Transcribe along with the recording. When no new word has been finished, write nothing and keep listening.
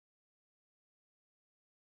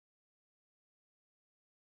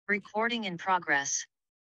Recording in progress.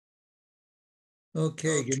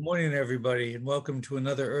 Okay, good morning, everybody, and welcome to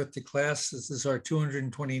another Earth to Class. This is our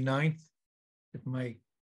 229th, if my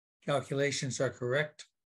calculations are correct.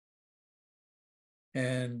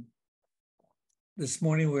 And this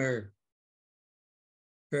morning, we're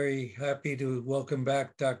very happy to welcome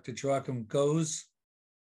back Dr. Joaquim Goes,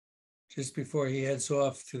 just before he heads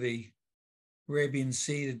off to the Arabian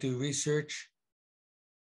Sea to do research.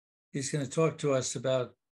 He's going to talk to us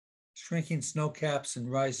about shrinking snowcaps and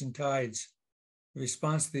rising tides, the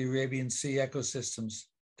response to the Arabian Sea ecosystems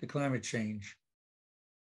to climate change.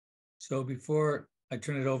 So before I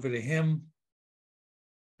turn it over to him,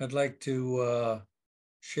 I'd like to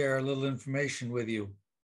share a little information with you.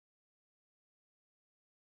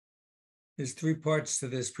 There's three parts to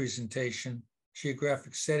this presentation: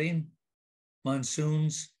 geographic setting,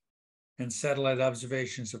 monsoons, and satellite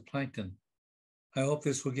observations of plankton. I hope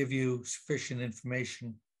this will give you sufficient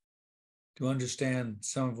information to understand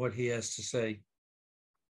some of what he has to say.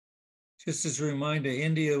 Just as a reminder,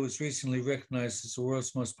 India was recently recognized as the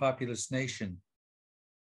world's most populous nation.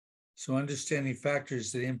 So understanding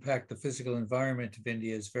factors that impact the physical environment of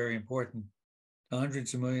India is very important to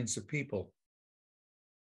hundreds of millions of people.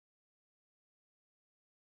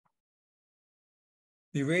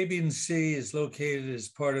 The Arabian Sea is located as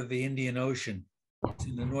part of the Indian Ocean. It's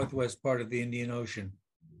in the northwest part of the Indian Ocean.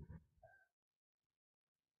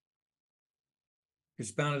 It's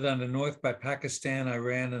bounded on the north by Pakistan,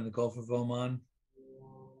 Iran, and the Gulf of Oman,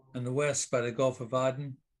 on the west by the Gulf of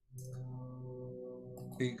Aden,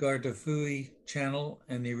 the Gardafui Channel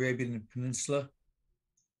and the Arabian Peninsula,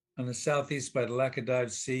 on the southeast by the Laccadive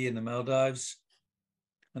Sea and the Maldives,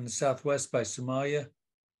 on the southwest by Somalia,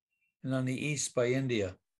 and on the east by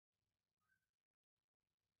India.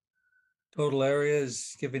 Total area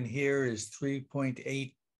is given here is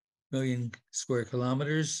 3.8 million square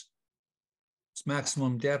kilometers. Its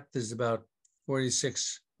maximum depth is about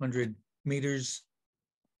 4,600 meters.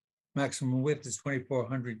 Maximum width is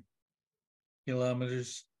 2,400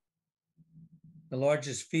 kilometers. The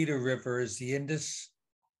largest feeder river is the Indus.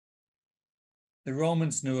 The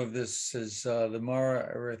Romans knew of this as the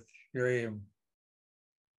Mare Erythraeum.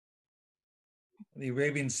 The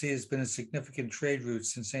Arabian Sea has been a significant trade route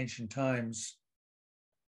since ancient times,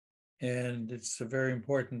 and it's a very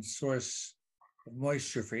important source of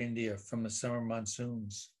moisture for India from the summer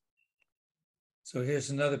monsoons. So here's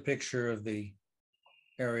another picture of the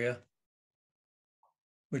area,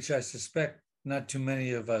 which I suspect not too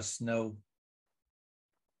many of us know.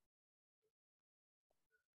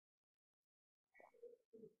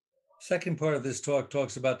 Second part of this talk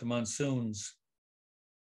talks about the monsoons.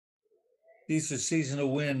 These are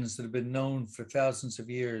seasonal winds that have been known for thousands of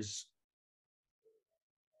years.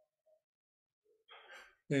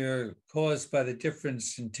 They are caused by the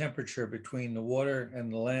difference in temperature between the water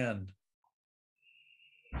and the land.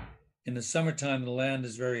 In the summertime, the land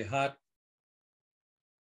is very hot,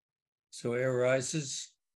 so air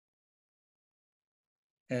rises,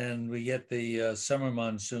 and we get the summer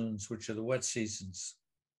monsoons, which are the wet seasons.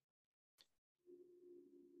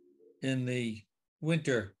 In the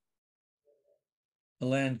winter, the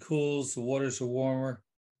land cools, the waters are warmer,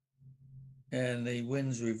 and the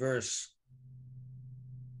winds reverse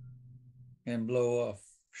and blow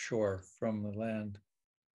offshore from the land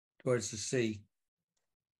towards the sea.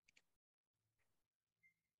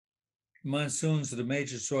 Monsoons are the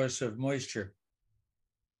major source of moisture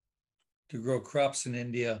to grow crops in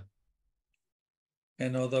India.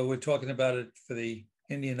 And although we're talking about it for the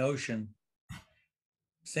Indian Ocean,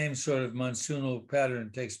 same sort of monsoonal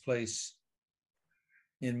pattern takes place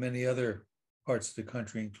in many other parts of the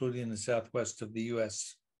country, including the southwest of the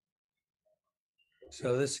US.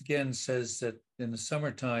 So this again says that in the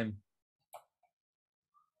summertime,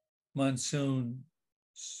 monsoons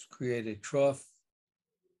create a trough,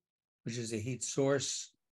 which is a heat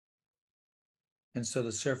source. And so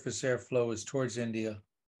the surface airflow is towards India.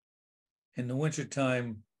 In the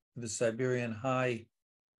wintertime, the Siberian high,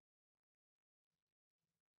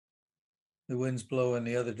 the winds blow in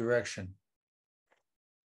the other direction.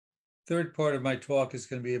 Third part of my talk is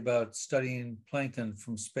going to be about studying plankton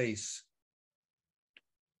from space.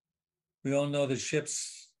 We all know that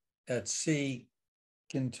ships at sea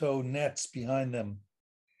can tow nets behind them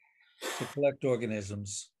to collect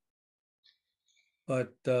organisms.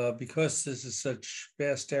 But because this is such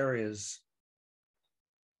vast areas,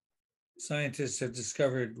 scientists have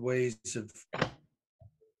discovered ways of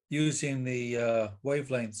using the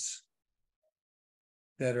wavelengths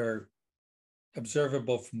that are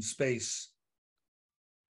observable from space.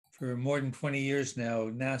 For more than 20 years now,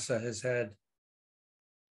 NASA has had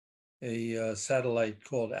a satellite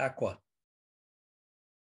called Aqua.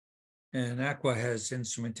 And Aqua has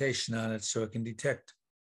instrumentation on it, so it can detect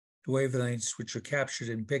the wavelengths which are captured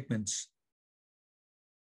in pigments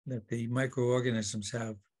that the microorganisms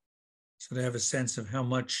have. So they have a sense of how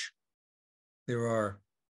much there are.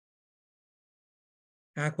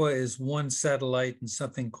 Aqua is one satellite in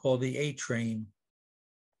something called the A train,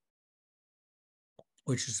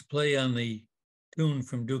 which is a play on the tune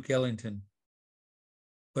from Duke Ellington.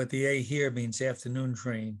 But the A here means afternoon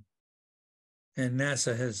train. And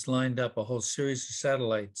NASA has lined up a whole series of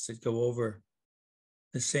satellites that go over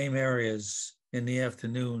the same areas in the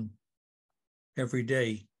afternoon every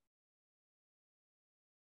day.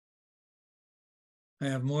 I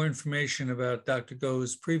have more information about Dr.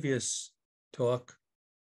 Go's previous talk,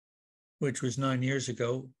 which was 9 years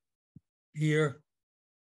ago, here.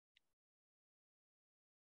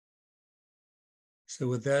 So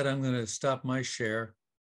with that, I'm going to stop my share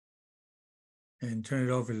and turn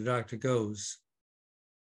it over to Dr. Goes.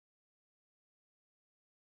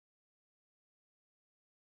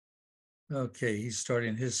 Okay, he's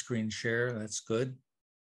starting his screen share. That's good.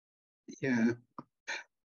 Yeah.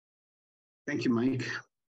 Thank you, Mike.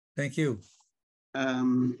 Thank you.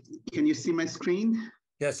 Can you see my screen?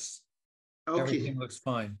 Yes. Okay. Everything looks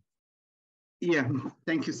fine. Yeah,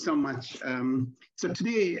 thank you so much. So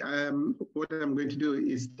today, what I'm going to do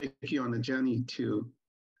is take you on a journey to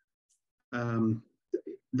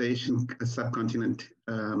the Asian subcontinent,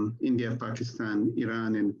 India, Pakistan,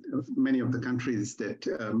 Iran, and many of the countries that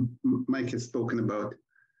Mike has spoken about.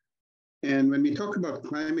 And when we talk about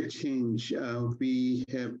climate change, we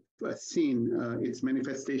have seen its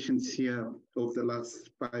manifestations here over the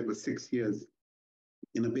last 5 or 6 years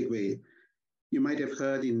in a big way. You might have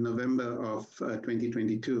heard in November of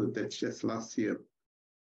 2022, that's just last year,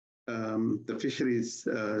 the fisheries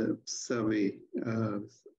survey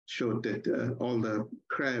showed that all the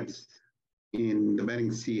crabs in the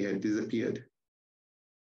Bering Sea had disappeared.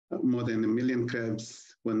 More than 1 million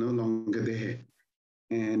crabs were no longer there.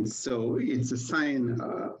 And so it's a sign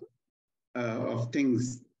of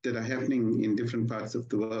things that are happening in different parts of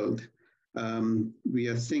the world. We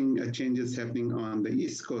are seeing changes happening on the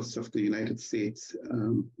east coast of the United States.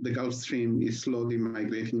 The Gulf Stream is slowly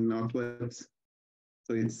migrating northwards.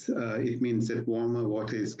 So it means that warmer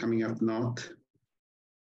water is coming up north.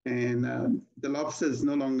 And the lobsters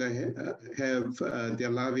no longer have their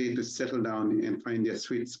larvae to settle down and find their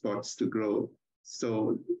sweet spots to grow.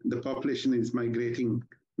 So the population is migrating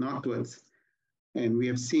northwards. And we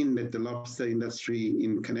have seen that the lobster industry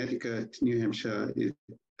in Connecticut, New Hampshire,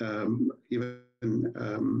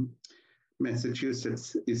 even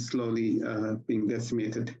Massachusetts is slowly being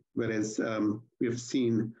decimated, whereas we have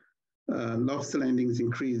seen lobster landings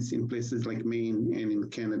increase in places like Maine and in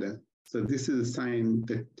Canada. So this is a sign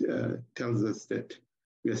that tells us that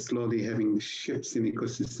we are slowly having shifts in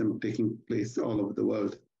ecosystem taking place all over the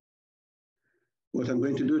world. What I'm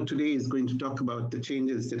going to do today is going to talk about the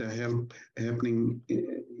changes that are happening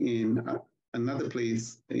in other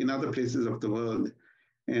places of the world.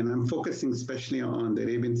 And I'm focusing especially on the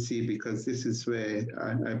Arabian Sea because this is where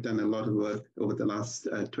I've done a lot of work over the last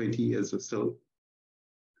 20 years or so.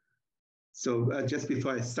 So just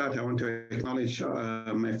before I start, I want to acknowledge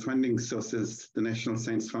my funding sources, the National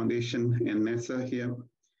Science Foundation and NASA here.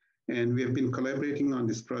 And we have been collaborating on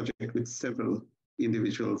this project with several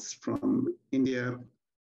individuals from India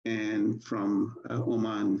and from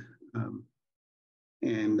Oman.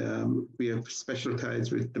 We have special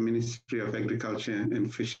ties with the Ministry of Agriculture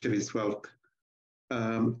and Fisheries Wealth.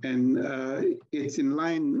 It's in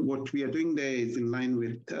line, what we are doing there is in line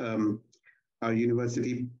with our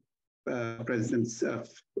university president's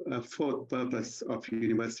fourth purpose of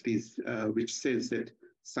universities, which says that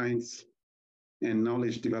science and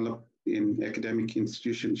knowledge developed in academic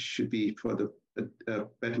institutions should be for the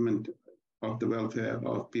betterment of the welfare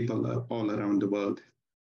of people all around the world.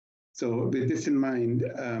 So with this in mind,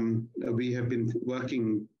 we have been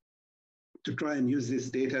working to try and use this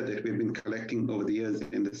data that we've been collecting over the years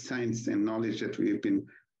and the science and knowledge that we've been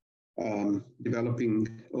developing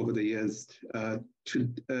over the years to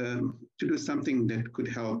do something that could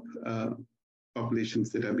help populations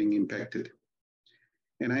that are being impacted.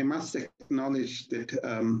 And I must acknowledge that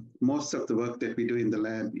most of the work that we do in the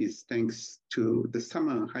lab is thanks to the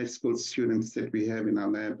summer high school students that we have in our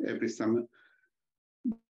lab every summer.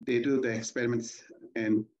 They do the experiments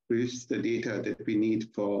and produce the data that we need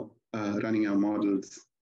for running our models.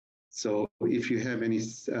 So if you have any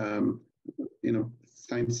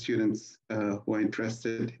science students who are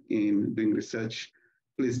interested in doing research,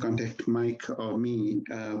 please contact Mike or me.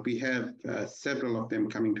 We have several of them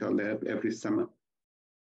coming to our lab every summer.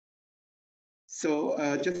 So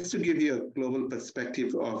just to give you a global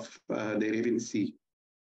perspective of the Arabian Sea,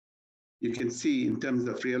 you can see in terms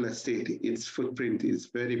of real estate, its footprint is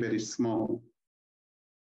very, very small.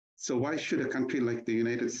 So why should a country like the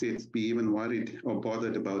United States be even worried or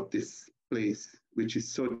bothered about this place, which is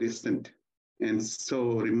so distant and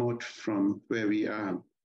so remote from where we are?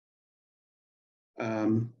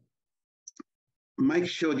 Mike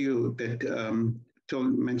showed you that,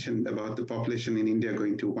 mentioned about the population in India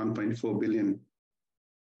going to 1.4 billion.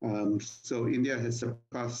 So India has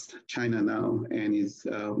surpassed China now and is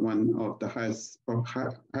one of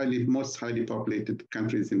the most highly populated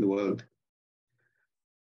countries in the world.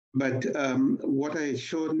 But what I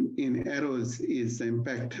showed in arrows is the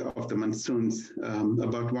impact of the monsoons.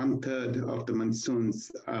 About 1/3 of the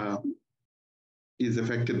monsoons is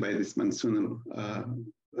affected by this monsoonal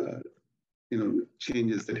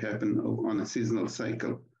changes that happen on a seasonal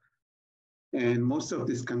cycle. And most of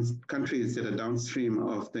these countries that are downstream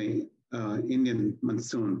of the Indian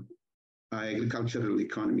monsoon are agricultural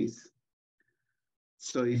economies.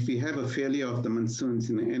 So if we have a failure of the monsoons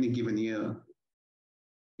in any given year,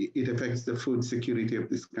 it affects the food security of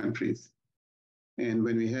these countries. And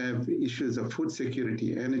when we have issues of food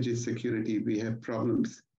security, energy security, we have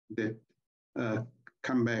problems that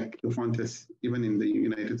come back to haunt us, even in the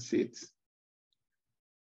United States.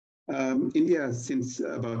 India, since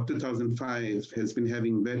about 2005, has been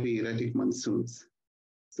having very erratic monsoons.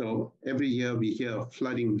 So every year we hear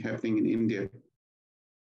flooding happening in India.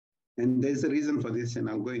 And there's a reason for this, and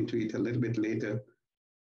I'll go into it a little bit later.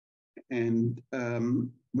 And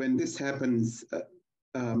when this happens,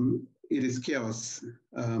 it is chaos.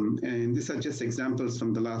 And these are just examples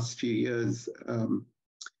from the last few years.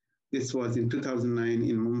 This was in 2009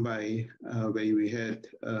 in Mumbai, where we had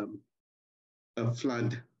a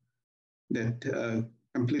flood that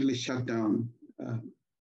completely shut down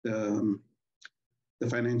the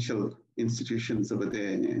financial institutions over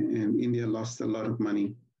there, and India lost a lot of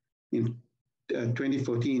money. In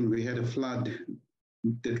 2014, we had a flood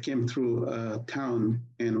that came through a town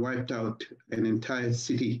and wiped out an entire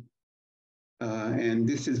city. And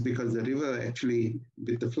this is because the river actually,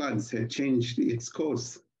 with the floods, had changed its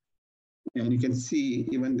course. And you can see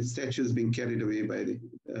even the statues being carried away by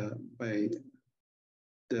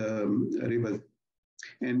the river.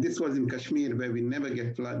 And this was in Kashmir, where we never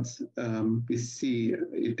get floods. We see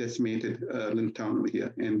it decimated a little town over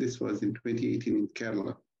here. And this was in 2018 in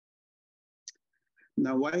Kerala.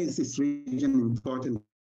 Now, why is this region important?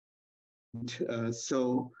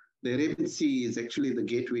 So the Arabian Sea is actually the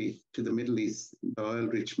gateway to the Middle East, the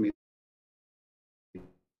oil-rich Middle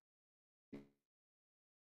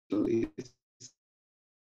East.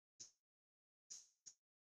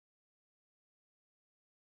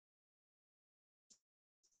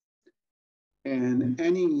 And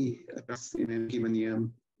any in any given year,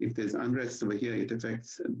 if there's unrest over here, it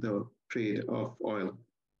affects the trade of oil.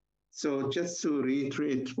 So just to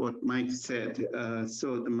reiterate what Mike said,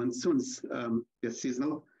 so the monsoons, they're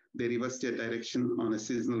seasonal. They reverse their direction on a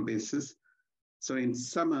seasonal basis. So in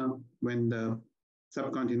summer, when the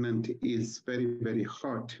subcontinent is very, very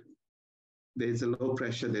hot, there's a low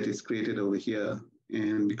pressure that is created over here.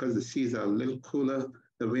 And because the seas are a little cooler,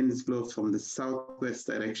 the winds blow from the southwest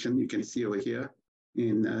direction. You can see over here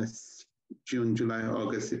in June, July,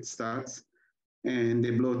 August, it starts. And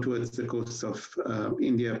they blow towards the coast of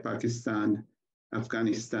India, Pakistan,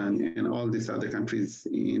 Afghanistan, and all these other countries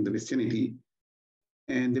in the vicinity.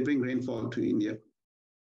 And they bring rainfall to India.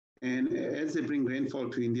 And as they bring rainfall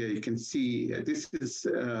to India, you can see this is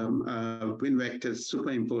wind vectors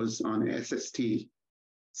superimposed on SST,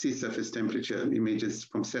 sea surface temperature images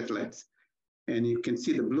from satellites. And you can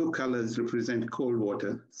see the blue colors represent cold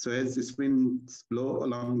water. So as these winds blow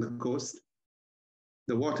along the coast,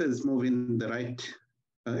 the waters move in the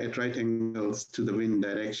at right angles to the wind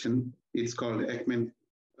direction. It's called Ekman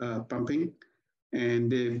pumping.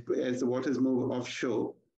 And as the waters move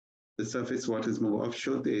offshore, the surface waters move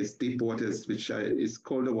offshore, there's deep waters, which is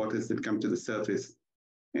colder waters that come to the surface.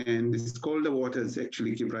 And these colder waters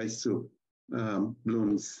actually give rise to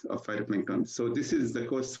blooms of phytoplankton. So this is the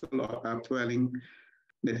coastal upwelling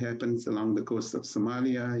that happens along the coast of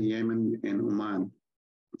Somalia, Yemen, and Oman.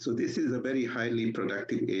 So this is a very highly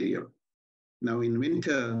productive area. Now in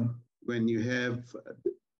winter, when you have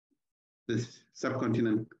the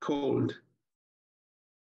subcontinent cold,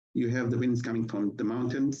 you have the winds coming from the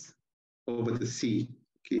mountains over the sea,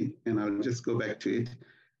 okay? And I'll just go back to it.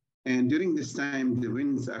 And during this time, the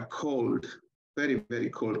winds are cold, very, very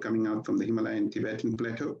cold, coming out from the Himalayan Tibetan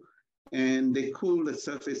plateau. And they cool the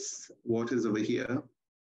surface waters over here.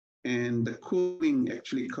 And the cooling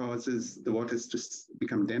actually causes the waters to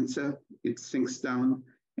become denser it sinks down,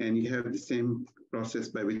 and you have the same process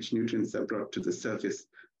by which nutrients are brought to the surface.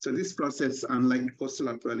 So this process, unlike coastal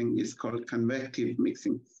upwelling, is called convective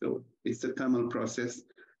mixing. So it's a thermal process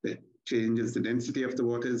that changes the density of the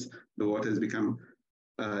waters. The waters become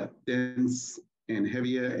dense and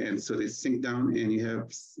heavier, and so they sink down, and you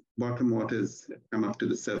have bottom waters come up to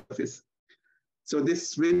the surface. So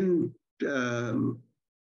this wind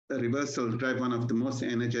reversal drive one of the most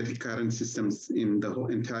energetic current systems in the whole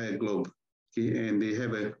entire globe. Okay? And they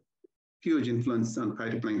have a huge influence on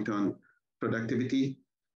phytoplankton productivity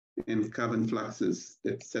and carbon fluxes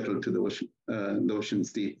that settle to the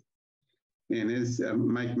ocean's deep. And as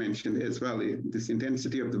Mike mentioned as well, this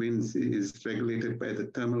intensity of the winds is regulated by the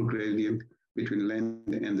thermal gradient between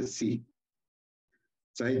land and the sea.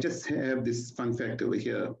 So I just have this fun fact over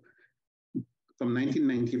here. From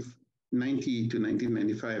 1990 to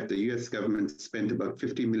 1995, the US government spent about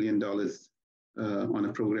 $50 million on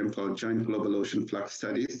a program called Joint Global Ocean Flux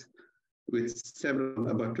Studies, with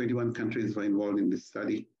about 21 countries were involved in this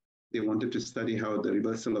study. They wanted to study how the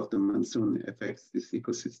reversal of the monsoon affects this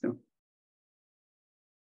ecosystem.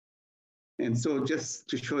 And so just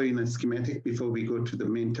to show you in a schematic before we go to the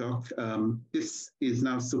main talk, this is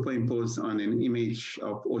now superimposed on an image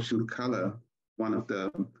of ocean color,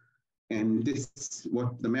 and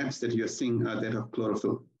what the maps that you're seeing are that of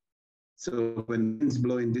chlorophyll. So when winds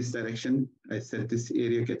blow in this direction, I said this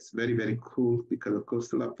area gets very, very cool because of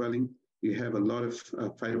coastal upwelling. You have a lot of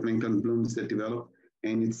phytoplankton blooms that develop,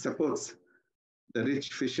 and it supports the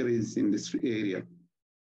rich fisheries in this area.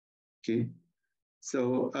 Okay.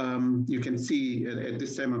 So you can see at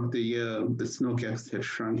this time of the year, the snowcaps have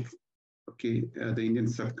shrunk. Okay, the Indian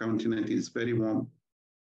subcontinent is very warm,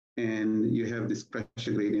 and you have this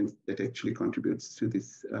pressure gradient that actually contributes to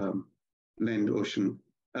this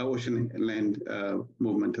ocean-land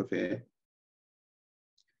movement of air.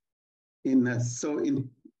 In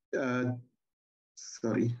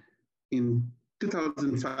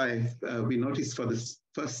 2005, we noticed for the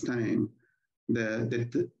first time that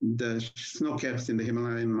the snow caps in the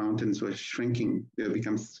Himalayan mountains were shrinking. They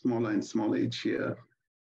become smaller and smaller each year.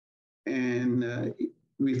 And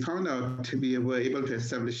we found out we were able to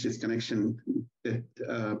establish this connection that,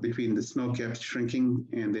 between the snow caps shrinking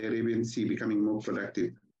and the Arabian Sea becoming more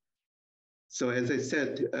productive. So as I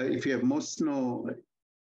said, if you have more snow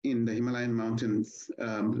in the Himalayan mountains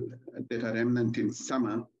that are remnant in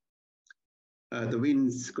summer, the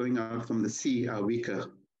winds going out from the sea are weaker.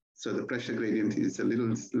 So the pressure gradient is a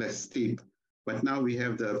little less steep. But now we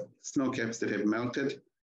have the snow caps that have melted,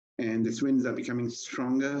 and these winds are becoming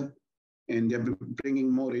stronger, and they're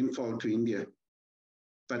bringing more rainfall to India.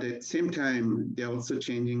 But at the same time, they're also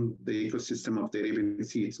changing the ecosystem of the Arabian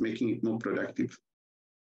Sea. It's making it more productive.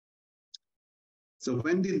 So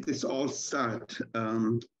when did this all start?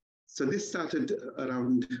 So this started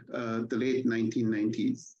around the late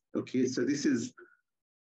 1990s. Okay, so this is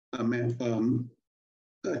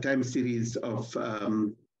a time series of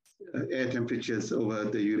air temperatures over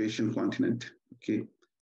the Eurasian continent. Okay,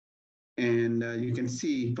 and you can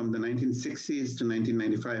see from the 1960s to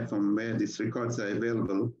 1995, from where these records are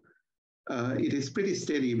available, it is pretty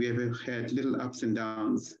steady. We have had little ups and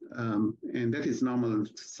downs, and that is normal.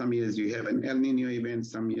 Some years you have an El Nino event,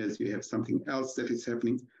 some years you have something else that is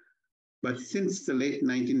happening. But since the late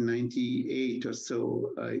 1998 or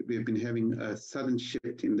so, we've been having a sudden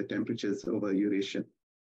shift in the temperatures over Eurasia.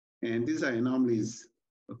 And these are anomalies,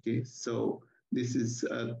 okay? So this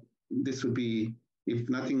would be, if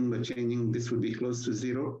nothing were changing, this would be close to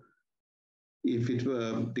zero. If it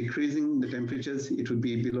were decreasing the temperatures, it would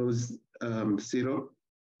be below zero.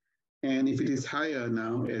 And if it is higher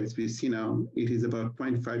now, as we see now, it is about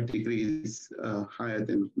 0.5 degrees higher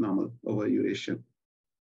than normal over Eurasia.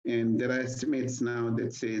 And there are estimates now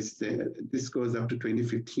that says that this goes up to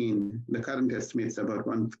 2015. The current estimates are about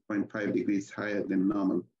 1.5 degrees higher than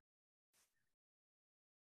normal.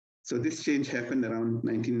 So this change happened around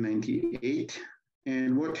 1998.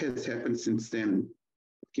 And what has happened since then?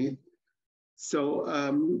 Okay. So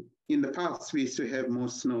in the past, we used to have more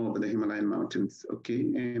snow over the Himalayan mountains. Okay.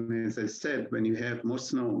 And as I said, when you have more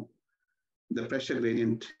snow, the pressure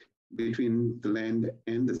gradient between the land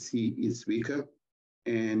and the sea is weaker,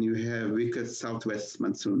 and you have weaker southwest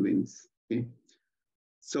monsoon winds. Okay?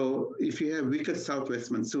 So if you have weaker southwest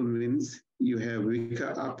monsoon winds, you have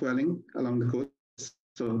weaker upwelling along the coast.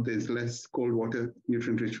 So there's less cold water,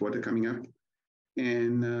 nutrient-rich water coming up.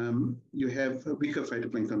 And you have weaker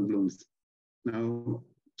phytoplankton blooms. Now,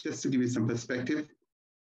 just to give you some perspective,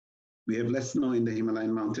 we have less snow in the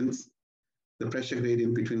Himalayan mountains. The pressure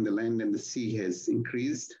gradient between the land and the sea has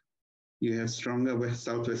increased. You have stronger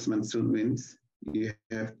southwest monsoon winds. You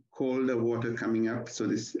have colder water coming up, so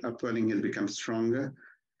this upwelling has become stronger,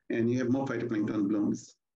 and you have more phytoplankton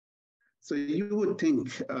blooms. So you would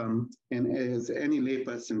think, and as any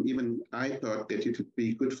layperson, even I thought that it would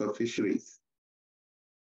be good for fisheries.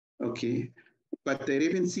 Okay, but the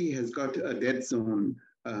Arabian Sea has got a dead zone.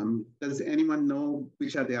 Does anyone know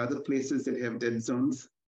which are the other places that have dead zones?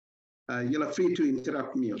 You're free to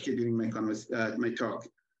interrupt me, okay, during my talk.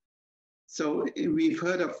 So we've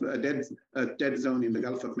heard of a dead zone in the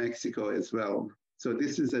Gulf of Mexico as well. So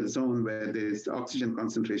this is a zone where there's oxygen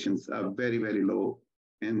concentrations are very, very low,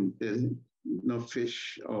 and no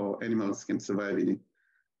fish or animals can survive in it.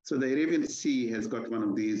 So the Arabian Sea has got one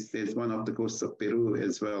of these. There's one off the coast of Peru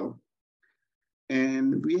as well.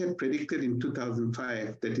 And we had predicted in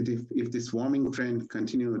 2005 that if this warming trend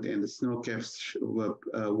continued and the snow caps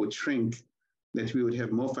would shrink, that we would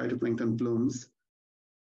have more phytoplankton blooms.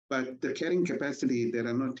 But the carrying capacity, there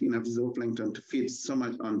are not enough zooplankton to feed so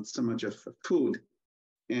much of food.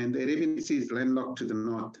 And the Arabian Sea is landlocked to the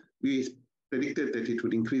north. We predicted that it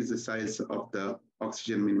would increase the size of the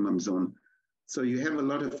oxygen minimum zone. So you have a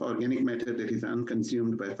lot of organic matter that is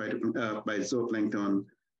unconsumed by zooplankton.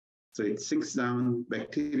 So it sinks down,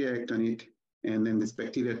 bacteria act on it, and then this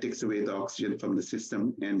bacteria takes away the oxygen from the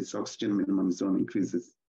system, and this oxygen minimum zone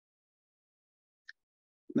increases.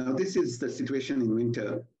 Now, this is the situation in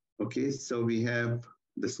winter. Okay, so we have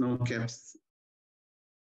the snow caps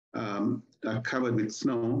are covered with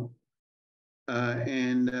snow,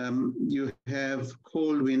 and you have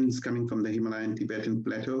cold winds coming from the Himalayan Tibetan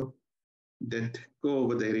plateau that go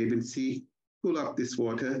over the Arabian Sea, cool up this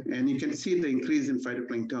water, and you can see the increase in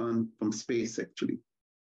phytoplankton from space, actually,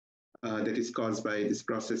 that is caused by this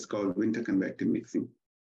process called winter convective mixing.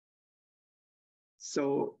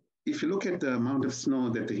 So if you look at the amount of snow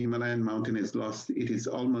that the Himalayan mountain has lost, it is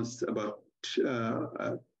almost about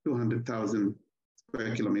 200,000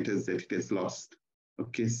 square kilometers that it has lost,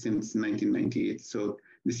 okay, since 1998. So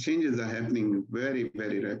these changes are happening very,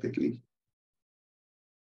 very rapidly.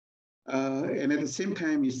 And at the same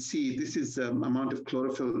time, you see this is the amount of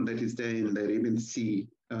chlorophyll that is there in the Arabian Sea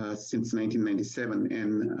since 1997.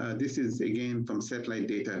 And this is, again, from satellite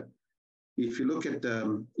data. If you look at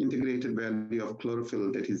the integrated value of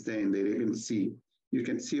chlorophyll that is there in the Arabian Sea, you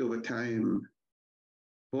can see over time,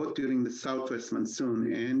 both during the southwest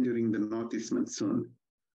monsoon and during the northeast monsoon,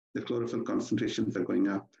 the chlorophyll concentrations are going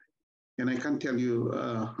up. And I can't tell you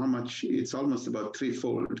how much, it's almost about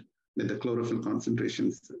threefold that the chlorophyll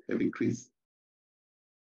concentrations have increased.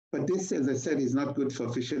 But this, as I said, is not good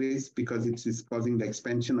for fisheries because it is causing the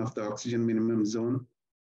expansion of the oxygen minimum zone.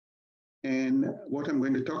 And what I'm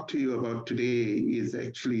going to talk to you about today is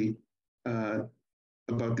actually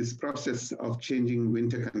about this process of changing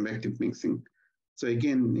winter convective mixing. So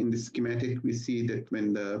again, in this schematic, we see that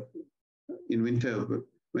in winter,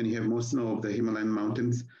 when you have more snow over the Himalayan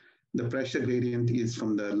mountains, the pressure gradient is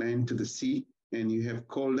from the land to the sea, and you have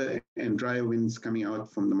colder and drier winds coming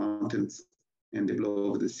out from the mountains, and they blow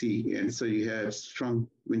over the sea. And so you have strong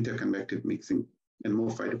winter convective mixing and more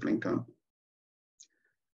phytoplankton.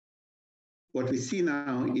 What we see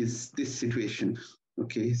now is this situation,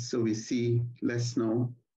 okay? So we see less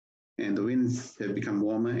snow, and the winds have become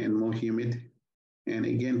warmer and more humid. And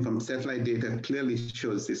again, from satellite data, clearly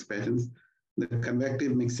shows these patterns. The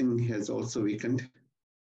convective mixing has also weakened.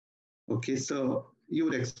 Okay, so you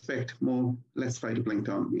would expect less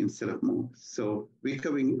phytoplankton instead of more. So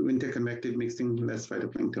weaker winter convective mixing, less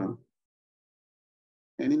phytoplankton.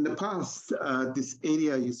 And in the past, this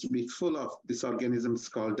area used to be full of these organisms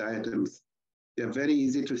called diatoms. They're very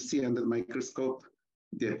easy to see under the microscope.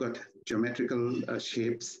 They've got geometrical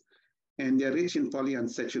shapes, and they're rich in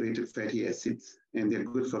polyunsaturated fatty acids, and they're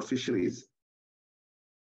good for fisheries.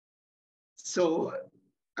 So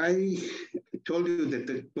I told you that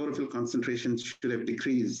the chlorophyll concentrations should have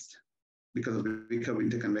decreased because of the weaker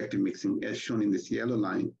winter convective mixing, as shown in this yellow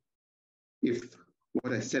line, if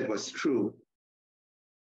what I said was true.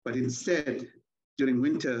 But instead, during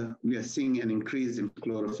winter, we are seeing an increase in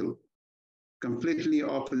chlorophyll, completely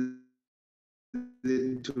opposite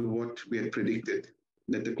to what we had predicted,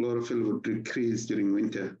 that the chlorophyll would decrease during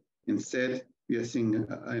winter. Instead, we are seeing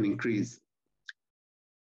an increase.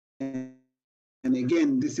 And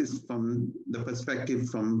again, this is from the perspective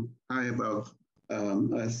from high above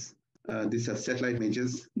us. These are satellite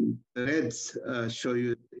images. The reds show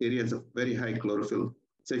you areas of very high chlorophyll.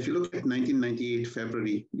 So if you look at 1998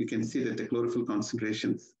 February, you can see that the chlorophyll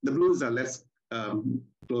concentrations, the blues are less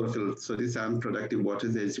chlorophyll. So these are unproductive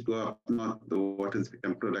waters. As you go up north, the waters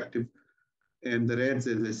become productive. And the reds,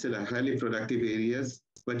 as I said, are highly productive areas.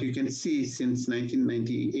 But you can see since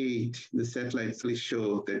 1998, the satellites really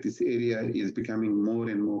show that this area is becoming more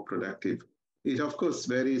and more productive. It, of course,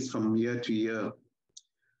 varies from year to year.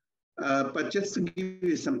 But just to give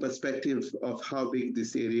you some perspective of how big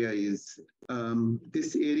this area is,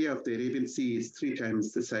 this area of the Arabian Sea is 3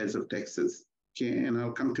 times the size of Texas. Okay, and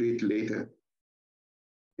I'll come to it later.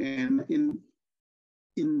 And in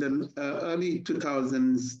the early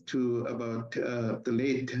 2000s to about the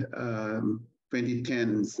late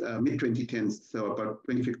 2010s, mid-2010s, so about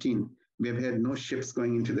 2015, we have had no ships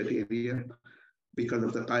going into that area because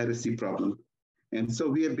of the piracy problem. And so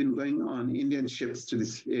we have been going on Indian ships to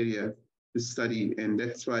this area to study, and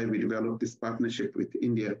that's why we developed this partnership with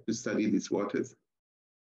India to study these waters.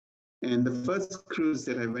 And the first cruise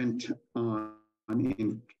that I went on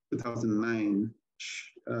in 2009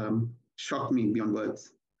 shocked me beyond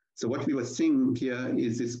words. So what we were seeing here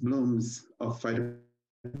is these blooms of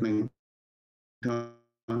phytoplankton.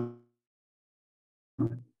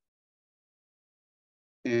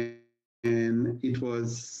 And it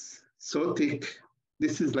was so thick.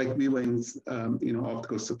 This is like we were in, off the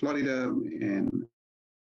coast of Florida, and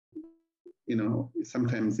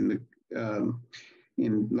sometimes in the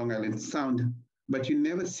in Long Island Sound. But you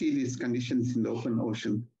never see these conditions in the open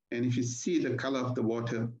ocean. And if you see the color of the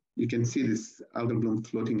water, you can see this algal bloom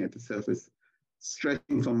floating at the surface,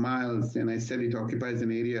 stretching for miles. And I said it occupies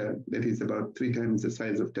an area that is about 3 times the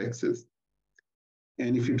size of Texas.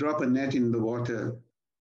 And if you drop a net in the water,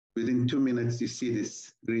 within 2 minutes, you see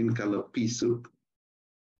this green color pea soup.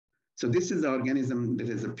 So this is the organism that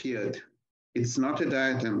has appeared. It's not a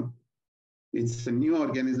diatom. It's a new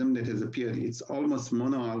organism that has appeared. It's almost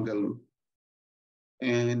monoalgal.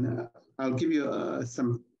 And I'll give you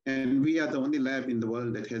some, and we are the only lab in the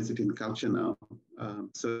world that has it in culture now.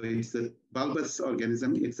 So it's a bulbous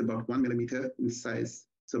organism. It's about 1 millimeter in size.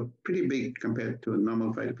 So pretty big compared to a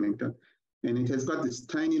normal phytoplankton. And it has got these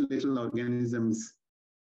tiny little organisms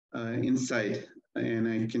inside. And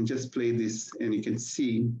I can just play this and you can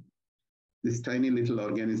see this tiny little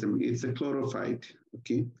organism. It's a chlorophyte,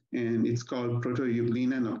 okay? And it's called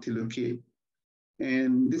Protoeuglena noctilucea.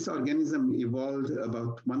 And this organism evolved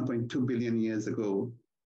about 1.2 billion years ago.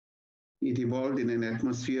 It evolved in an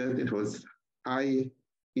atmosphere that was high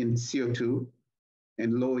in CO2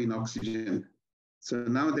 and low in oxygen. So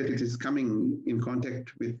now that it is coming in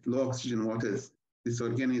contact with low oxygen waters, this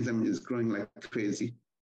organism is growing like crazy.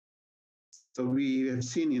 So we have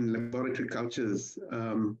seen in laboratory cultures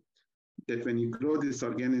that when you grow this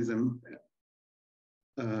organism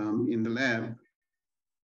in the lab,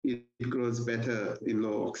 it grows better in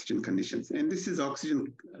low oxygen conditions. And this is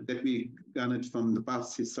oxygen that we garnered from the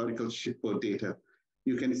past historical shipboard data.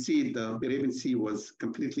 You can see the Arabian Sea was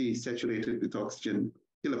completely saturated with oxygen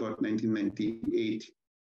till about 1998.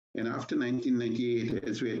 And after 1998,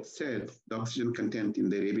 as we had said, the oxygen content in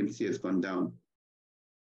the Arabian Sea has gone down.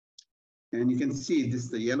 And you can see this,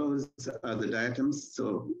 the yellows are the diatoms.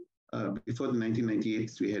 So before the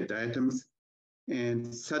 1998s, we had diatoms.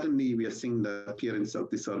 And suddenly we are seeing the appearance of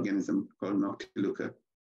this organism called Noctiluca.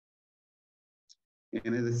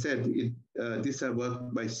 And as I said, these are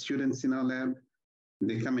work by students in our lab.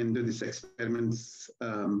 They come and do these experiments.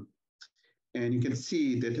 And you can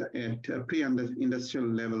see that at pre-industrial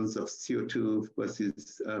levels of CO2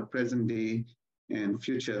 versus present day and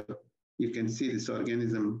future, you can see this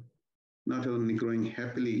organism not only growing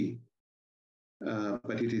happily,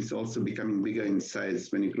 but it is also becoming bigger in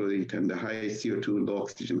size when you grow it under high CO2, low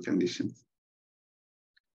oxygen conditions.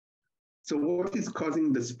 So what is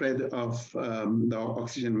causing the spread of the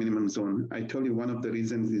oxygen minimum zone? I told you one of the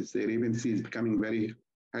reasons is the Arabian Sea is becoming very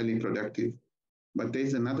highly productive, but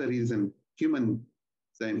there's another reason: humans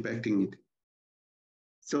are impacting it.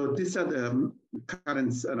 So these are the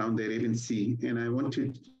currents around the Arabian Sea, and I want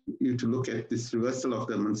you to look at this reversal of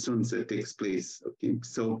the monsoons that takes place. Okay,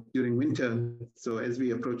 so during winter, so as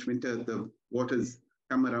we approach winter, the waters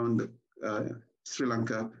come around Sri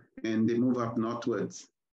Lanka and they move up northwards.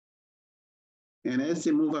 And as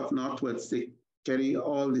they move up northwards, they carry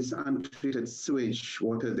all this untreated sewage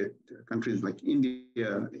water that countries like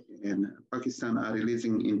India and Pakistan are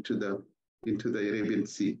releasing into the Arabian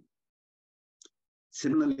Sea.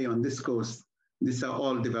 Similarly, on this coast, these are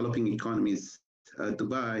all developing economies.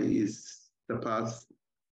 Dubai is surpassed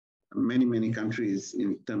many, many countries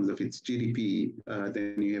in terms of its GDP.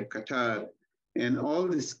 Then you have Qatar, and all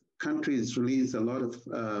these countries release a lot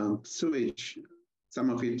of sewage, some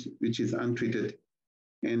of it which is untreated.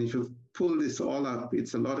 And if you pull this all up,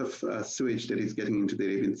 it's a lot of sewage that is getting into the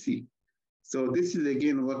Arabian Sea. So this is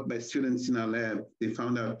again work by students in our lab. They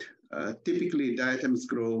found out typically diatoms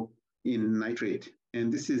grow in nitrate.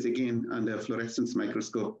 And this is again under fluorescence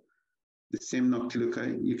microscope, the same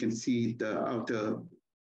noctiluca. You can see the outer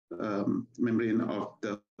membrane of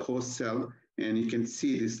the host cell, and you can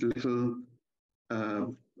see this little, a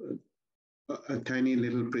tiny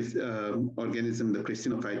little organism, the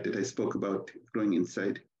chrystinophyte that I spoke about, growing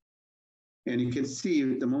inside. And you can see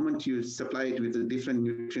the moment you supply it with a different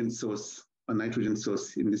nutrient source, a nitrogen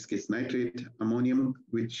source, in this case nitrate, ammonium,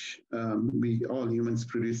 which we all humans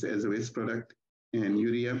produce as a waste product, and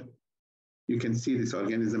urea, you can see this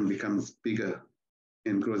organism becomes bigger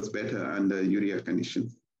and grows better under urea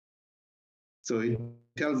conditions. So it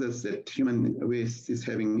tells us that human waste is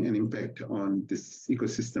having an impact on this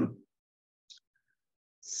ecosystem.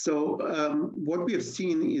 So what we have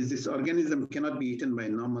seen is this organism cannot be eaten by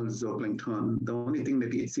normal zooplankton. The only thing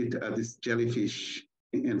that eats it are this jellyfish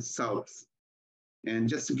and salps. And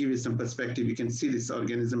just to give you some perspective, you can see this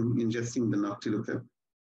organism ingesting the noctiluca.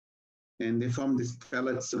 And they form these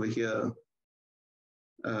pellets over here.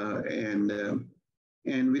 And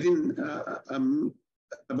within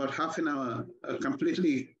about half an hour, a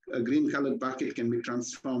completely green-colored bucket can be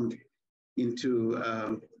transformed into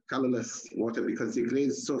colorless water because they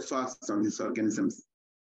graze so fast on these organisms.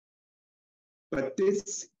 But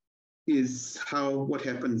this is what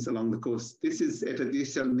happens along the coast. This is at a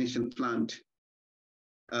desalination plant.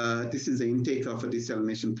 This is the intake of a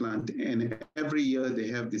desalination plant. And every year they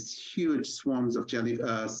have these huge swarms of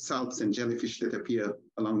salps and jellyfish that appear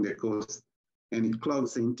along their coast. And it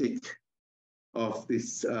clogs the intake of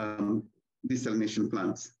these desalination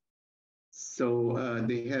plants. So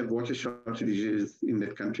they have water shortages in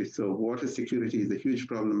that country. So water security is a huge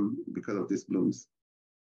problem because of these blooms.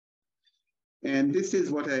 And this is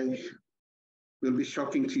what will be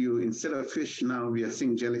shocking to you. Instead of fish, now we are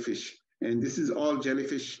seeing jellyfish. And this is all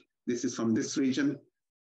jellyfish. This is from this region,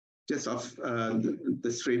 just off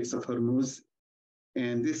the Straits of Hormuz.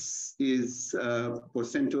 And this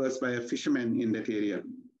was sent to us by a fisherman in that area.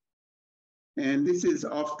 And this is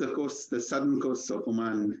off the coast, the southern coast of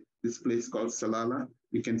Oman, this place called Salalah.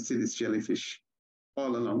 You can see this jellyfish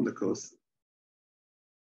all along the coast.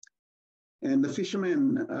 And the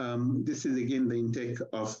fishermen, this is again the intake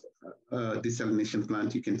of a desalination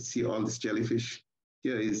plant. You can see all this jellyfish.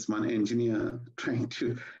 Here is one engineer trying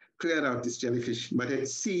to clear out this jellyfish. But at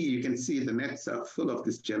sea, you can see the nets are full of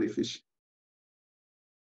this jellyfish.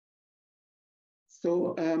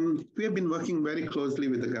 So we have been working very closely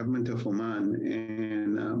with the government of Oman,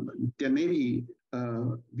 and their Navy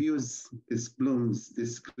views these blooms,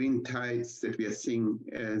 these green tides that we are seeing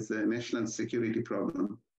as a national security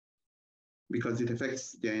problem because it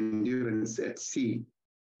affects their endurance at sea.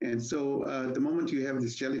 And so the moment you have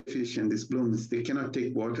these jellyfish and these blooms, they cannot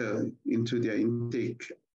take water into their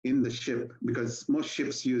intake in the ship because most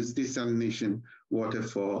ships use desalination water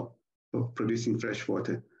for producing fresh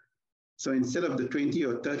water. So instead of the 20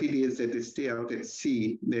 or 30 days that they stay out at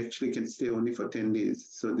sea, they actually can stay only for 10 days.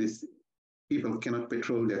 So these people cannot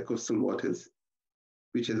patrol their coastal waters,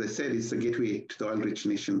 which, as I said, is the gateway to the oil-rich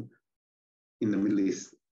nation in the Middle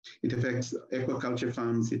East. It affects aquaculture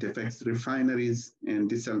farms, it affects refineries and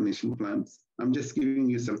desalination plants. I'm just giving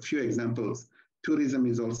you some few examples. Tourism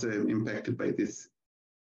is also impacted by this.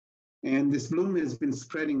 And this bloom has been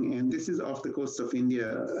spreading, and this is off the coast of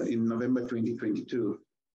India in November 2022.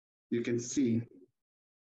 You can see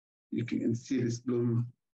this bloom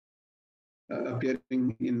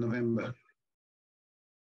appearing in November.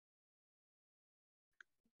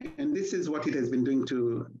 And this is what it has been doing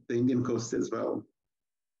to the Indian coast as well.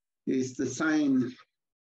 It's the sign.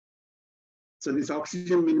 So this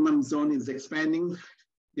oxygen minimum zone is expanding.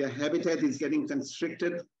 Their habitat is getting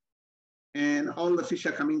constricted. And all the fish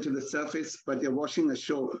are coming to the surface, but they're washing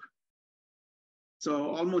ashore.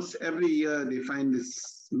 So almost every year they find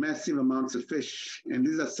this massive amounts of fish, and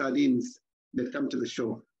these are sardines that come to the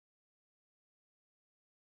shore.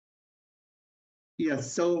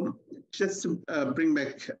 Yes, so just to bring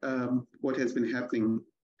back what has been happening.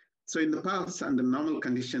 So in the past, under normal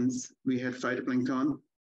conditions, we had phytoplankton,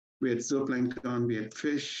 we had zooplankton, we had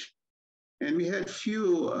fish, and we had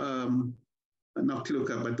few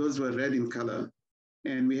noctiluca, but those were red in color,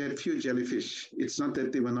 and we had few jellyfish. It's not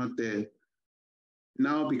that they were not there.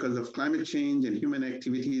 Now, because of climate change and human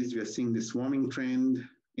activities, we are seeing this warming trend,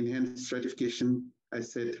 enhanced stratification. I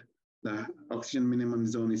said the oxygen minimum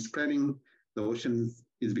zone is spreading, the ocean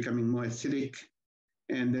is becoming more acidic,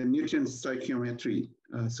 and the nutrient stoichiometry.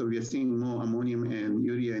 So we are seeing more ammonium and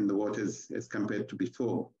urea in the waters as compared to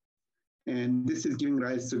before. And this is giving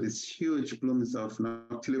rise to these huge blooms of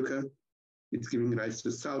noctiluca. It's giving rise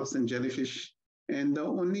to salps and jellyfish. And the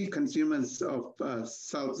only consumers of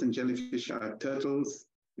salps and jellyfish are turtles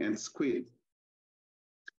and squid.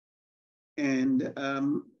 And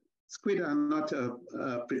squid are not a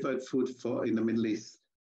preferred food in the Middle East.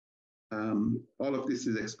 All of this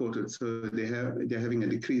is exported, so they're having a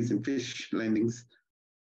decrease in fish landings.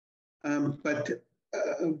 But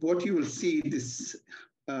what you will see, this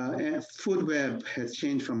food web has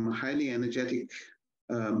changed from a highly energetic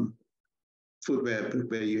food web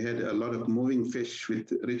where you had a lot of moving fish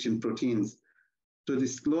with rich in proteins to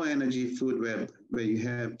this low energy food web where you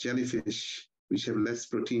have jellyfish which have less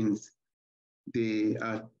proteins. They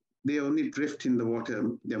only drift in the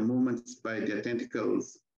water. Their movements by their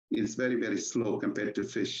tentacles is very, very slow compared to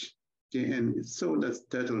fish. Okay? And so does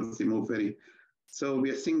turtles. They move very. So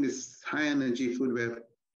we are seeing this high energy food web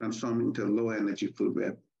transform into a low energy food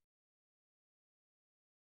web.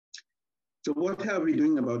 So what are we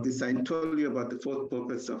doing about this? I told you about the fourth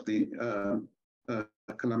purpose of the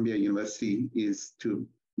Columbia University is to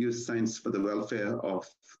use science for the welfare of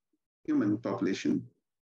human population.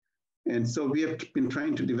 And so we have been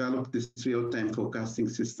trying to develop this real-time forecasting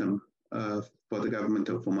system for the government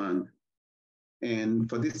of Oman. And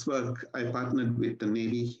for this work, I partnered with the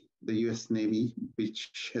Navy, the US Navy,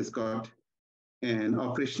 which has got an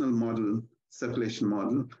operational model, circulation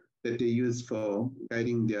model, that they use for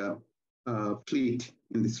guiding their fleet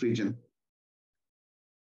in this region.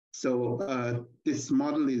 So this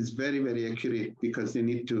model is very, very accurate because they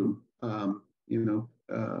need to,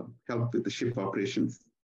 help with the ship operations.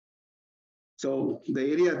 So the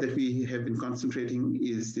area that we have been concentrating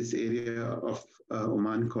is this area of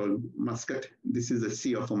Oman called Muscat. This is the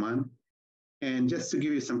Sea of Oman. And just to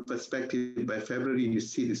give you some perspective, by February, you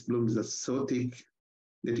see these blooms are so thick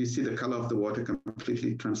that you see the color of the water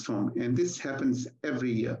completely transform. And this happens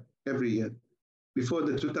every year, every year. Before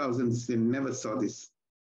the 2000s, they never saw this.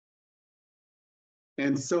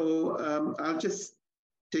 And so I'll just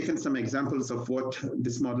take some examples of what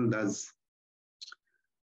this model does.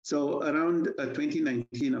 So around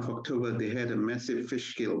 2019 of October, they had a massive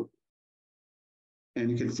fish kill. And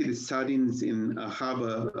you can see the sardines in a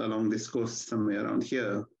harbor along this coast somewhere around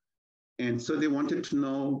here. And so they wanted to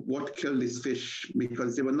know what killed this fish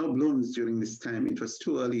because there were no blooms during this time. It was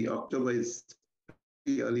too early. October is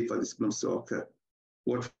too early for this blooms to occur.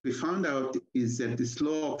 What we found out is that these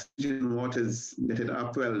low oxygen waters that had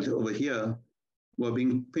upwelled over here were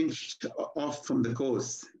being pinched off from the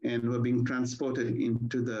coast and were being transported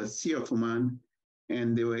into the Sea of Oman,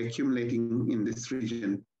 and they were accumulating in this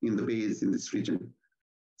region, in the bays in this region.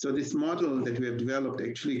 So this model that we have developed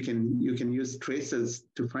actually you can use tracers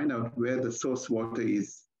to find out where the source water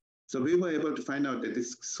is. So we were able to find out that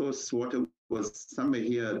this source water was somewhere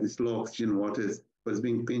here, this low oxygen waters was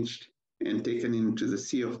being pinched and taken into the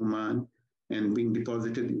Sea of Oman and being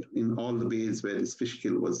deposited in all the bays where this fish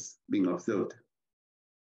kill was being observed.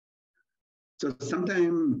 So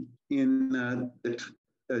sometime in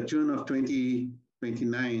June of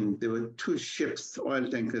 2029, there were 2 ships, oil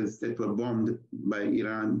tankers, that were bombed by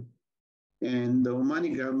Iran. And the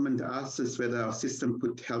Omani government asked us whether our system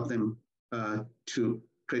could help them to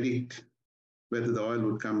predict whether the oil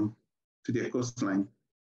would come to their coastline.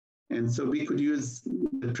 And so we could use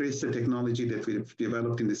the tracer technology that we've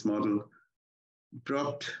developed in this model,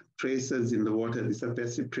 dropped tracers in the water. These are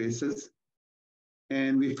passive tracers.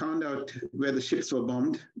 And we found out where the ships were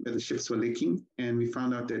bombed, where the ships were leaking. And we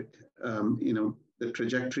found out that, the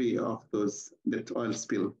trajectory of that oil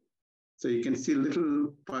spill. So you can see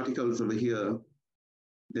little particles over here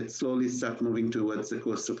that slowly start moving towards the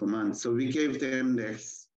coast of Oman. So we gave them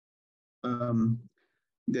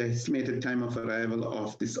the estimated time of arrival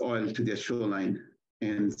of this oil to their shoreline.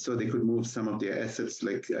 And so they could move some of their assets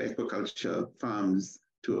like aquaculture farms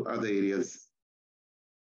to other areas.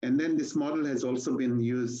 And then this model has also been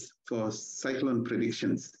used for cyclone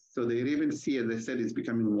predictions. So the Arabian Sea, as I said, is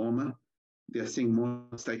becoming warmer. They're seeing more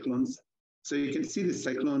cyclones. So you can see the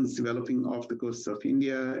cyclones developing off the coast of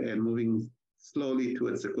India and moving slowly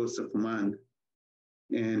towards the coast of Oman.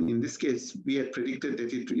 And in this case, we had predicted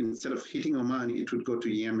that instead of hitting Oman, it would go to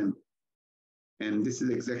Yemen. And this is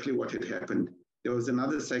exactly what had happened. There was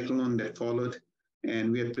another cyclone that followed,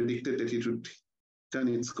 and we had predicted that it would turn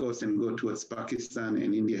its course and go towards Pakistan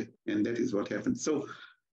and India. And that is what happened. So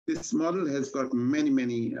this model has got many,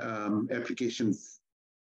 many applications.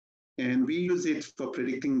 And we use it for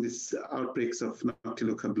predicting these outbreaks of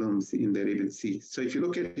noctiluca blooms in the Arabian Sea. So if you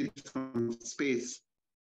look at it from space,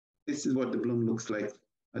 this is what the bloom looks like.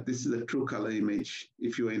 This is a true color image.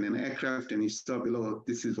 If you were in an aircraft and you saw below,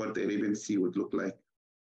 this is what the Arabian Sea would look like.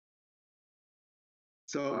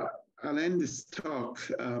 So I'll end this talk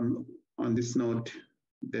on this note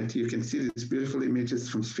that you can see these beautiful images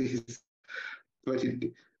from space, but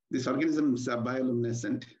these organisms are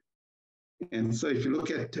bioluminescent. And so if you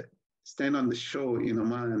look at stand on the shore in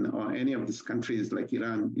Oman or any of these countries like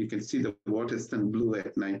Iran, you can see the waters turn blue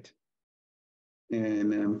at night.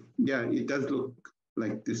 And yeah, it does look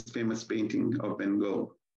like this famous painting of Van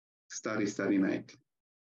Gogh, Starry, Starry Night.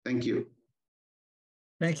 Thank you.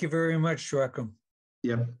 Thank you very much, Joaquim.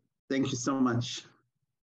 Yep, thank you so much.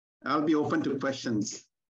 I'll be open to questions.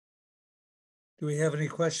 Do we have any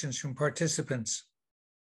questions from participants?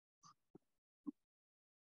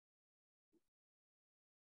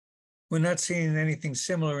 We're not seeing anything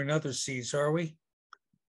similar in other seas, are we?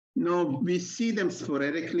 No, we see them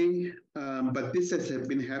sporadically, but this has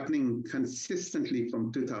been happening consistently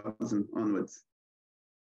from 2000 onwards.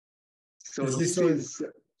 So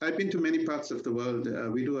I've been to many parts of the world.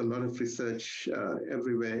 We do a lot of research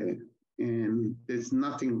everywhere, and there's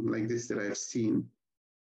nothing like this that I've seen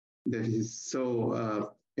that is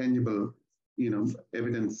so tangible,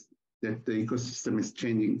 evidence that the ecosystem is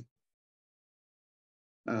changing.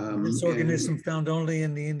 This organism found only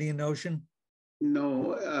in the Indian Ocean?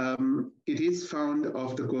 No, it is found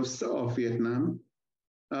off the coast of Vietnam,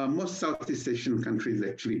 most Southeast Asian countries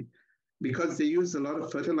actually, because they use a lot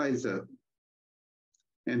of fertilizer.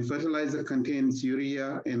 And fertilizer contains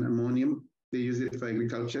urea and ammonium. They use it for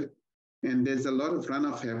agriculture. And there's a lot of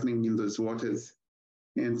runoff happening in those waters.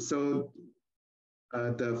 And so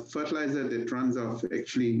the fertilizer that runs off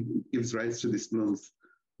actually gives rise to these blooms,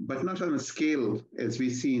 but not on a scale as we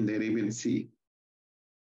see in the Arabian Sea.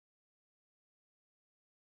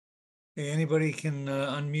 Anybody can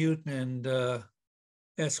unmute and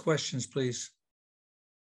ask questions, please.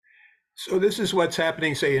 So this is what's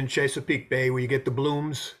happening, say, in Chesapeake Bay, where you get the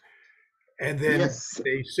blooms, and then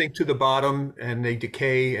they sink to the bottom and they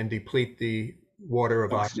decay and deplete the water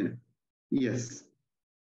of oxygen. Yes,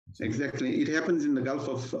 exactly. It happens in the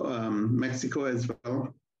Gulf of Mexico as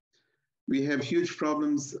well. We have huge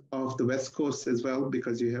problems off the West Coast as well,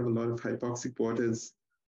 because you have a lot of hypoxic waters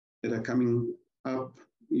that are coming up.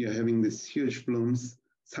 You're having these huge blooms.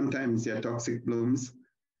 Sometimes they're toxic blooms,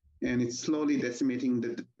 and it's slowly decimating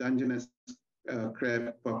the Dungeness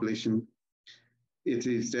crab population. It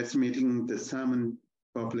is decimating the salmon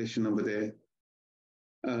population over there.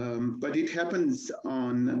 But it happens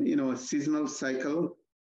on, a seasonal cycle.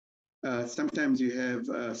 Sometimes you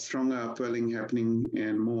have stronger upwelling happening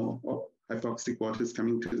and more hypoxic waters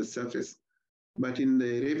coming to the surface. But in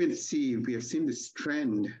the Arabian Sea, we have seen this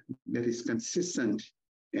trend that is consistent,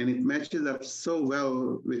 and it matches up so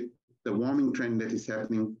well with the warming trend that is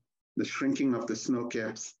happening, the shrinking of the snow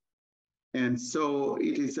caps. And so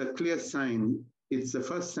it is a clear sign. It's the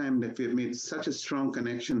first time that we've made such a strong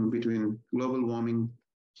connection between global warming,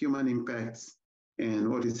 human impacts, and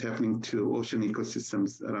what is happening to ocean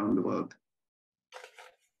ecosystems around the world.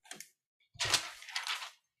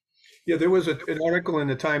 Yeah, there was an article in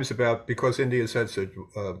the Times about, because India is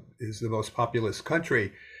the most populous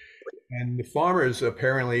country, and the farmers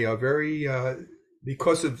apparently are very,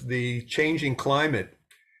 because of the changing climate,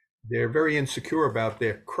 they're very insecure about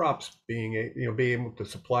their crops being able to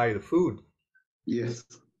supply the food. Yes.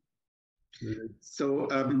 So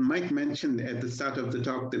Mike mentioned at the start of the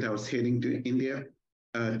talk that I was heading to India,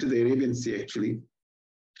 to the Arabian Sea actually.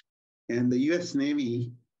 And the US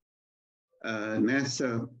Navy,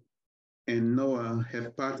 NASA, and NOAA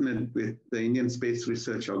have partnered with the Indian Space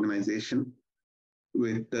Research Organization,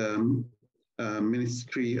 with the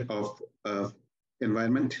Ministry of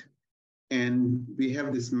Environment. And we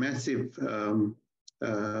have this massive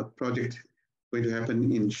project going to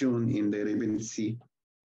happen in June in the Arabian Sea,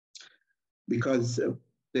 because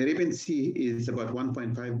the Arabian Sea is about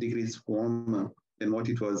 1.5 degrees warmer than what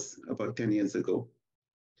it was about 10 years ago.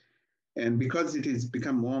 And because it has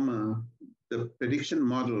become warmer, the prediction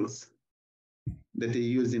models that they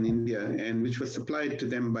use in India and which were supplied to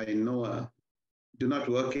them by NOAA do not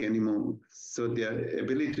work anymore. So their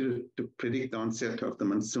ability to predict the onset of the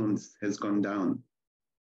monsoons has gone down.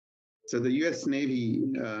 So the US Navy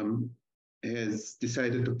has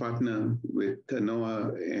decided to partner with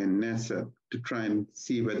NOAA and NASA to try and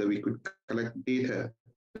see whether we could collect data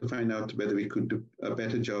to find out whether we could do a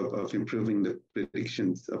better job of improving the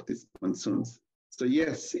predictions of these monsoons. So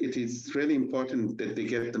yes, it is really important that they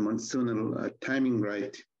get the monsoonal timing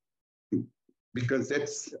right, because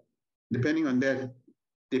that's, depending on that,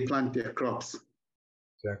 they plant their crops.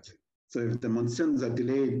 Exactly. So if the monsoons are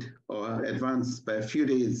delayed or advanced by a few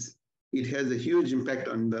days, it has a huge impact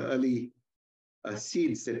on the early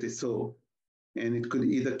seeds that they sow. And it could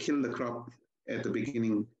either kill the crop at the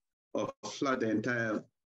beginning or flood the entire,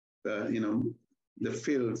 the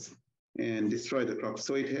fields and destroy the crop.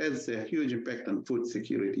 So it has a huge impact on food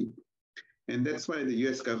security. And that's why the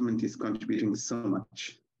US government is contributing so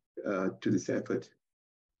much to this effort.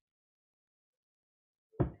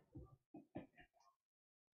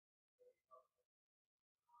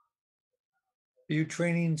 Are you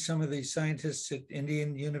training some of these scientists at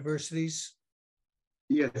Indian universities?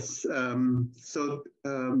 Yes. There'll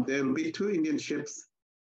be 2 Indian ships,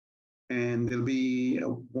 and there'll be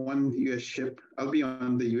 1 US ship. I'll be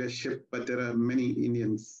on the US ship, but there are many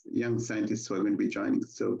Indians, young scientists who are going to be joining.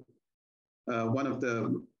 So one of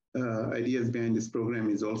the ideas behind this program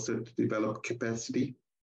is also to develop capacity.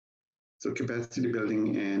 So capacity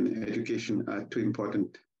building and education are 2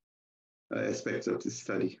 important aspects of this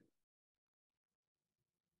study.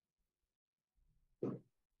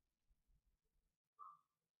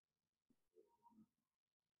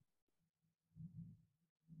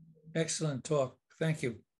 Excellent talk. Thank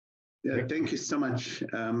you. Yeah, thank you so much.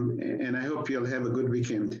 And I hope you'll have a good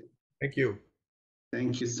weekend. Thank you.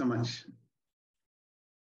 Thank you so much.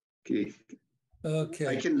 Okay. Okay.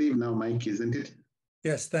 I can leave now, Mike, isn't it?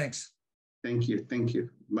 Yes, thanks. Thank you. Thank you.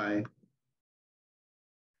 Bye.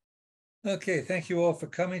 Okay, thank you all for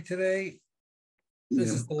coming today.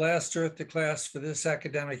 This is the last Earth to class for this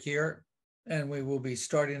academic year, and we will be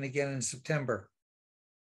starting again in September.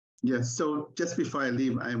 Yes, so just before I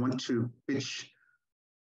leave, I want to pitch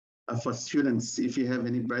for students. If you have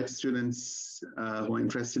any bright students who are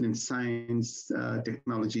interested in science,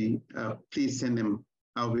 technology, please send them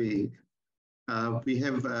our way. We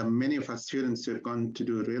have many of our students who have gone to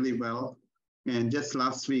do really well. And just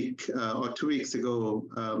last week or 2 weeks ago,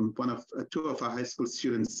 2 of our high school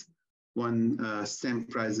students won STEM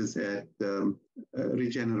prizes at the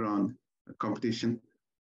Regeneron competition.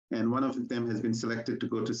 And one of them has been selected to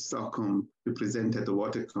go to Stockholm to present at the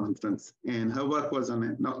water conference. And her work was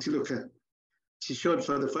on Noctiluca. She showed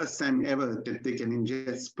for the first time ever that they can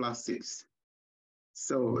ingest plastics.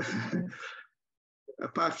 So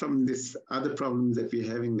apart from this other problems that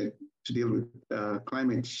we're having to deal with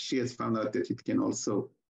climate, she has found out that it can also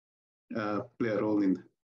play a role in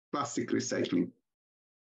plastic recycling.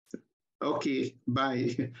 Okay,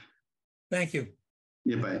 bye. Thank you.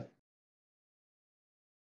 Yeah, bye.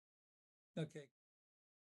 Okay.